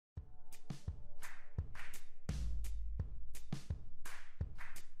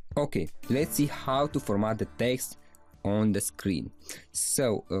Okay, let's see how to format the text on the screen.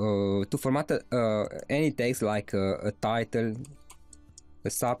 So to format any text like a title, a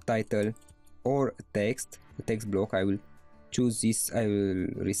subtitle, or a text block, I will choose this, I will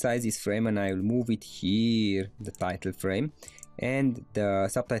resize this frame and I will move it here, the title frame, and the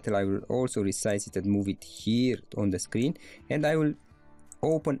subtitle I will also resize it and move it here on the screen, and I will I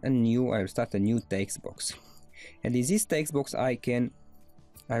will start a new text box. And in this text box I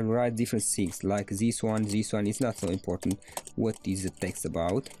will write different things like this one. It's not so important what is the text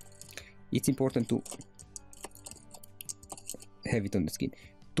about. It's important to have it on the screen.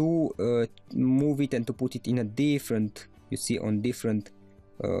 To move it and to put it in a different, you see, on different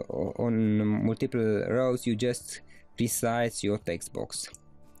on multiple rows, you just resize your text box.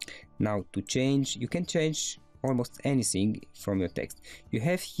 Now to change, you can change almost anything from your text. You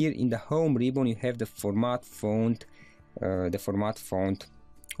have here in the home ribbon, you have the format font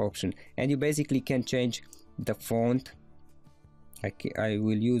option, and you basically can change the font. I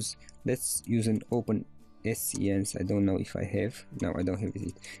will use, let's use an open SCNs. I don't know if I have, no, I don't have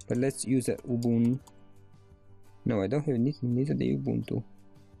it, but let's use a Ubuntu. No, I don't have neither the Ubuntu.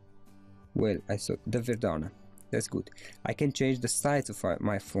 Well, I saw the Verdana. That's good. I can change the size of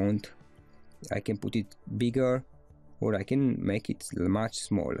my font. I can put it bigger or I can make it much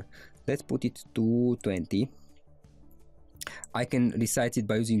smaller. Let's put it to 20. I can resize it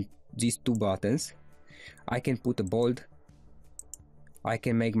by using these two buttons. I can put a bold. I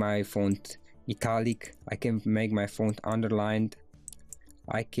can make my font italic. I can make my font underlined.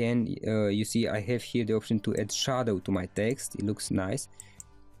 I can, you see, I have here the option to add shadow to my text. It looks nice.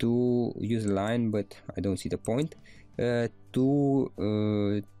 To use a line, but I don't see the point. To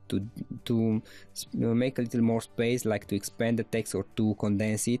make a little more space, like to expand the text or to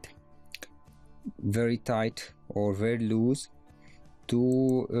condense it, very tight or very loose.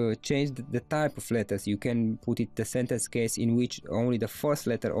 To change the type of letters, you can put it the sentence case in which only the first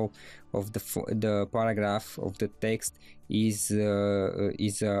letter of the paragraph of the text is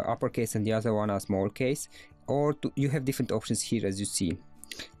uppercase and the other one are small case, or you have different options here as you see.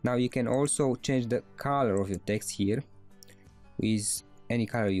 Now you can also change the color of your text here with any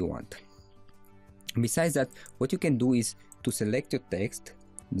color you want. Besides that, what you can do is to select your text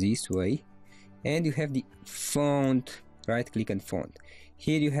this way, and you have the font, right click and font.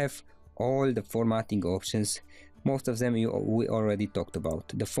 Here you have all the formatting options. Most of them we already talked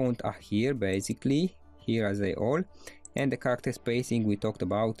about. The font are here, basically here are they all, and the character spacing we talked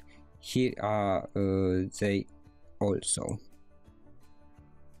about, here are they also.